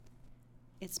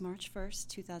It's March 1st,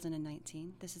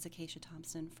 2019. This is Acacia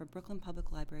Thompson for Brooklyn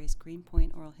Public Library's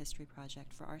Greenpoint Oral History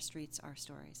Project for Our Streets, Our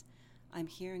Stories. I'm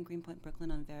here in Greenpoint,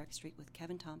 Brooklyn on Varick Street with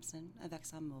Kevin Thompson of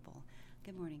ExxonMobil.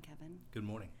 Good morning, Kevin. Good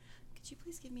morning. Could you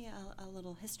please give me a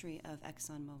little history of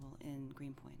ExxonMobil in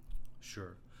Greenpoint?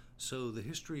 Sure. So the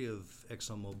history of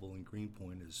ExxonMobil in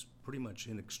Greenpoint is pretty much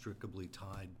inextricably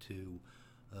tied to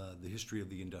the history of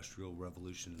the Industrial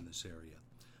Revolution in this area.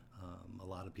 A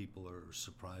lot of people are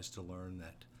surprised to learn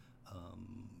that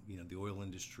the oil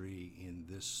industry in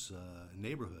this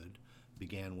neighborhood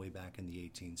began way back in the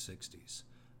 1860s.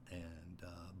 And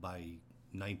by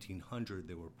 1900,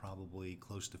 there were probably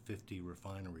close to 50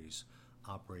 refineries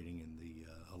operating in the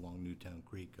along Newtown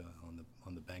Creek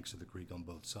on the banks of the creek on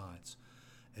both sides.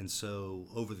 And so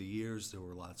over the years, there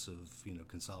were lots of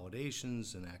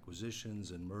consolidations and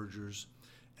acquisitions and mergers.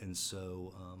 And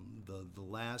so the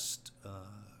last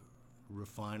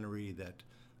refinery that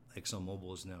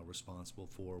ExxonMobil is now responsible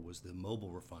for was the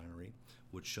Mobil refinery,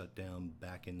 which shut down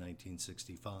back in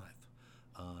 1965.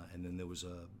 And then there was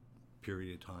a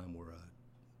period of time where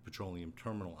a petroleum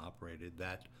terminal operated.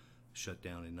 That shut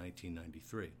down in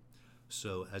 1993.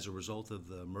 So as a result of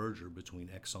the merger between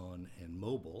Exxon and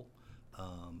Mobil,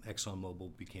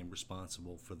 ExxonMobil became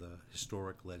responsible for the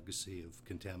historic legacy of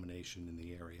contamination in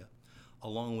the area,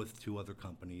 along with two other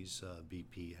companies,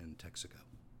 BP and Texaco.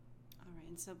 All right,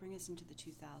 and so bring us into the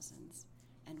 2000s,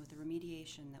 and with the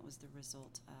remediation that was the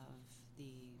result of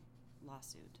the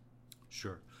lawsuit.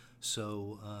 Sure.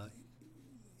 So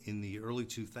in the early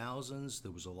 2000s,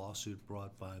 there was a lawsuit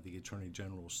brought by the Attorney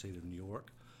General of the State of New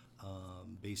York,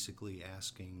 basically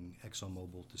asking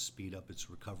ExxonMobil to speed up its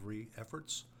recovery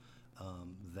efforts.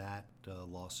 That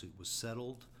lawsuit was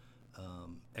settled.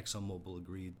 ExxonMobil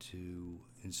agreed to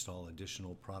install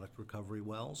additional product recovery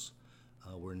wells.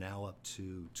 We're now up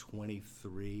to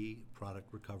 23 product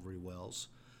recovery wells.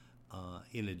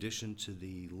 In addition to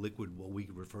the liquid, what we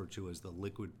refer to as the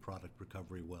liquid product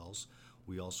recovery wells,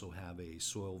 we also have a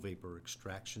soil vapor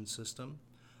extraction system,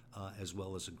 as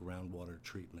well as a groundwater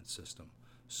treatment system.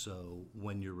 So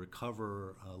when you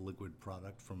recover a liquid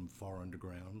product from far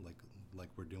underground, like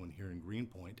we're doing here in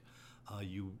Greenpoint,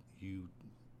 you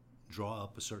draw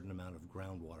up a certain amount of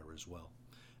groundwater as well.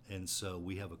 And so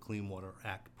we have a Clean Water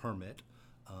Act permit.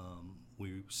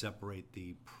 We separate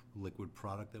the liquid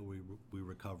product that we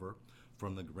recover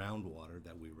from the groundwater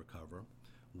that we recover.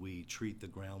 We treat the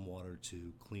groundwater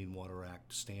to Clean Water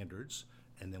Act standards,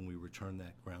 and then we return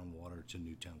that groundwater to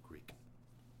Newtown Creek.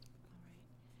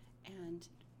 All right. And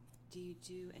do you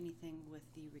do anything with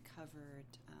the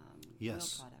recovered oil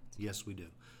product? Yes, we do.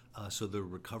 So the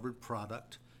recovered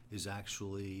product is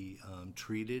actually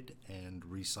treated and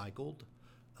recycled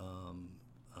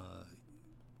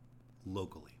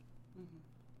locally. Mm-hmm.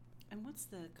 And what's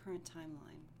the current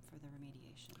timeline for the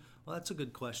remediation? Well, that's a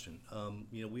good question.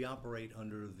 We operate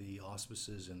under the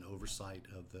auspices and oversight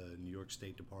of the New York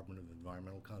State Department of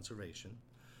Environmental Conservation.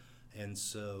 And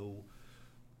so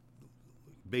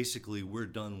basically we're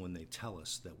done when they tell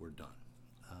us that we're done.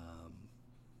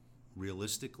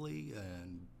 Realistically,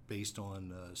 and based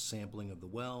on sampling of the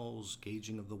wells,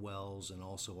 gauging of the wells, and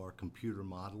also our computer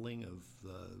modeling of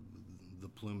the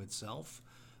plume itself,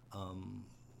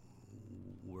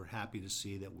 we're happy to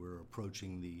see that we're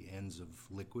approaching the ends of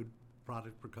liquid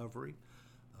product recovery.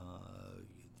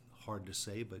 Hard to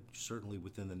say, but certainly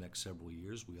within the next several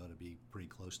years, we ought to be pretty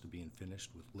close to being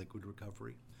finished with liquid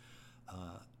recovery.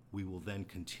 We will then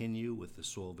continue with the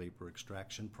soil vapor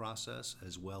extraction process,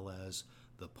 as well as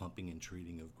the pumping and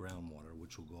treating of groundwater,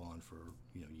 which will go on for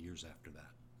years after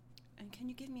that. And can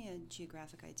you give me a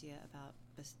geographic idea about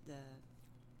the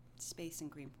space in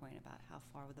Greenpoint, about how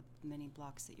far with the many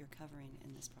blocks that you're covering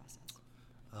in this process?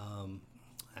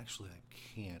 Actually, I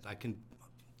can't. I can.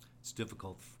 It's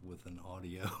difficult with an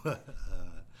audio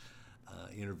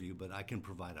interview, but I can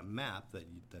provide a map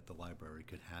that the library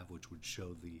could have, which would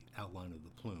show the outline of the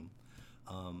plume.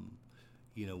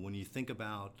 When you think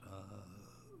about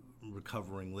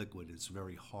recovering liquid, it's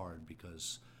very hard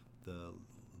because the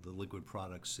liquid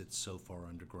product sits so far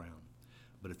underground.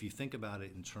 But if you think about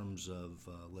it in terms of,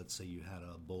 let's say you had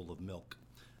a bowl of milk,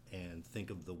 and think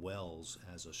of the wells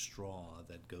as a straw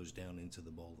that goes down into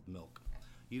the bowl of milk,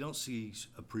 you don't see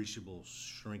appreciable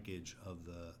shrinkage of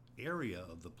the area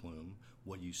of the plume.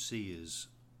 What you see is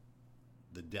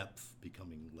the depth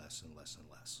becoming less and less and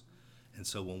less. And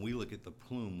so when we look at the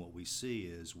plume, what we see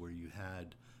is where you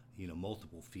had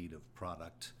multiple feet of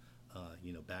product,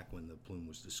 back when the plume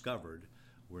was discovered,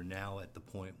 we're now at the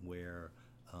point where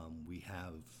we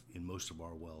have, in most of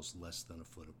our wells, less than a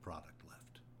foot of product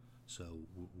left. So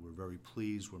we're very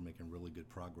pleased. We're making really good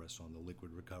progress on the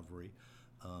liquid recovery.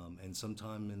 And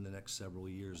sometime in the next several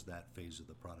years, that phase of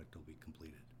the product will be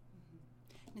completed.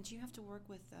 Now, do you have to work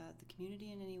with the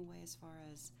community in any way as far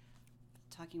as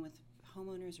talking with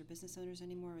homeowners or business owners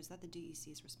anymore, or is that the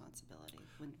DEC's responsibility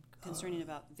when concerning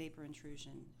about vapor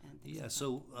intrusion and things like that?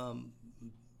 So,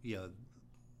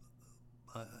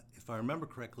 if I remember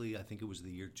correctly, I think it was the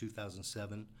year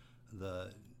 2007,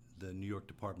 the New York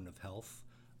Department of Health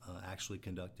actually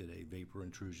conducted a vapor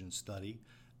intrusion study,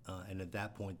 and at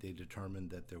that point they determined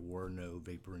that there were no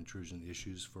vapor intrusion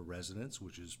issues for residents,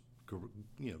 which is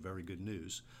very good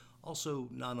news. Also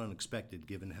not unexpected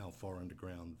given how far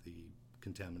underground the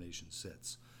contamination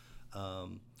sits.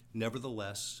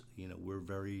 Nevertheless, we're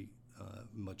very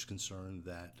much concerned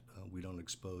that we don't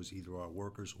expose either our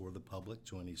workers or the public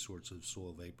to any sorts of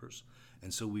soil vapors,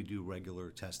 and so we do regular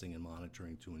testing and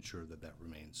monitoring to ensure that that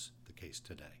remains the case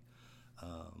today.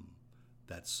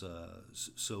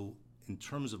 So in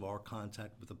terms of our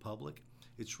contact with the public,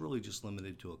 it's really just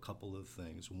limited to a couple of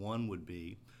things. One would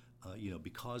be,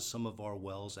 because some of our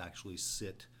wells actually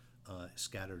sit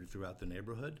scattered throughout the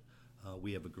neighborhood,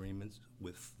 we have agreements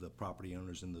with the property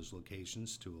owners in those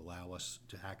locations to allow us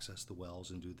to access the wells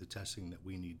and do the testing that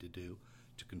we need to do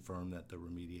to confirm that the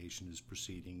remediation is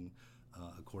proceeding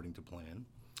according to plan.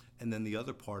 And then the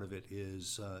other part of it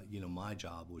is, my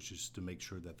job, which is to make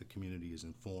sure that the community is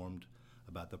informed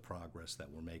about the progress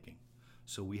that we're making.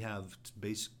 So we have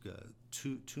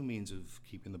two means of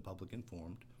keeping the public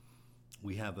informed.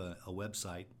 We have a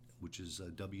website, which is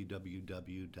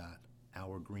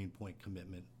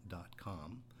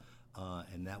www.ourgreenpointcommitment.com,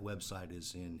 and that website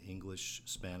is in English,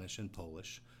 Spanish, and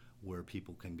Polish, where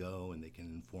people can go and they can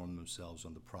inform themselves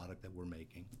on the product that we're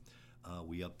making.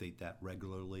 We update that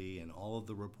regularly, and all of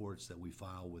the reports that we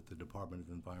file with the Department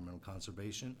of Environmental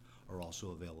Conservation are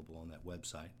also available on that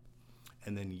website.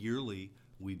 And then yearly,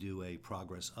 we do a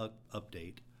progress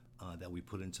update that we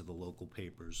put into the local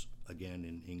papers, again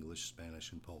in English,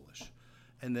 Spanish, and Polish.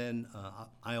 And then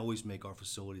I always make our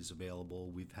facilities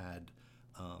available. We've had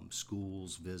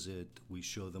schools visit. We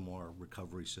show them our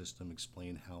recovery system,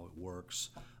 explain how it works.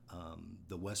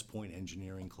 The West Point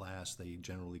engineering class, they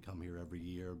generally come here every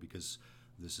year because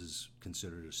this is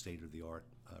considered a state-of-the-art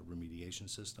remediation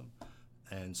system.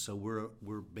 And so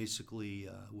we're basically,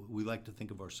 we like to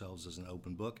think of ourselves as an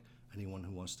open book. Anyone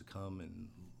who wants to come and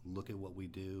look at what we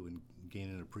do and gain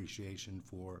an appreciation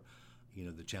for,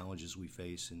 the challenges we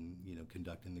face in,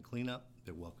 conducting the cleanup,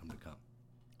 they're welcome to come.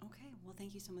 Okay, well,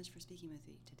 thank you so much for speaking with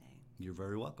me today. You're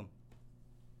very welcome.